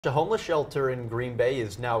A homeless shelter in Green Bay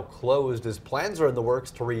is now closed as plans are in the works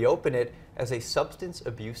to reopen it as a substance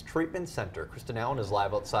abuse treatment center. Kristen Allen is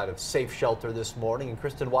live outside of Safe Shelter this morning. And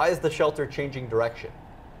Kristen, why is the shelter changing direction?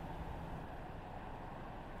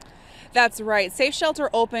 That's right. Safe Shelter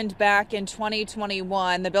opened back in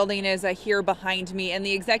 2021. The building is here behind me, and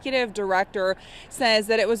the executive director says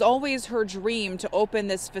that it was always her dream to open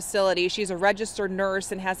this facility. She's a registered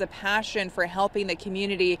nurse and has a passion for helping the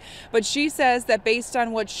community, but she says that based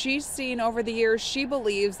on what she's seen over the years, she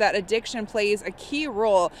believes that addiction plays a key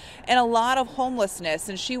role in a lot of homelessness,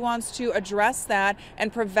 and she wants to address that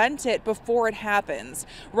and prevent it before it happens.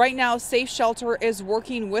 Right now, Safe Shelter is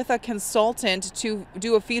working with a consultant to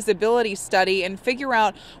do a feasibility study and figure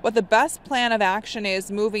out what the best plan of action is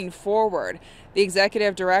moving forward. The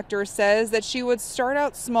executive director says that she would start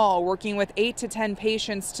out small, working with 8 to 10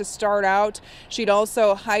 patients to start out. She'd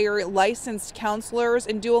also hire licensed counselors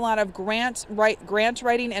and do a lot of grant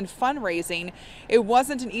writing and fundraising. It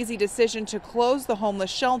wasn't an easy decision to close the homeless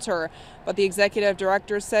shelter, but the executive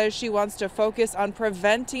director says she wants to focus on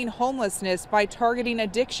preventing homelessness by targeting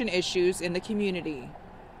addiction issues in the community.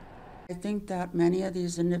 I think that many of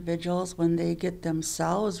these individuals, when they get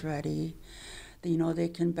themselves ready, they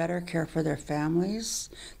can better care for their families,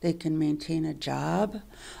 they can maintain a job,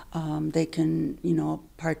 they can,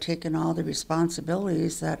 partake in all the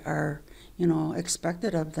responsibilities that are,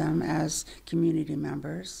 expected of them as community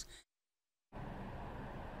members.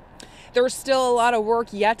 There's still a lot of work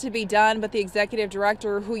yet to be done, but the executive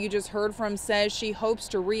director, who you just heard from, says she hopes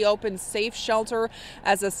to reopen Safe Shelter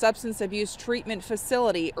as a substance abuse treatment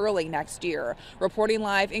facility early next year. Reporting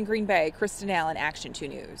live in Green Bay, Kristen Allen, Action 2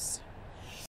 News.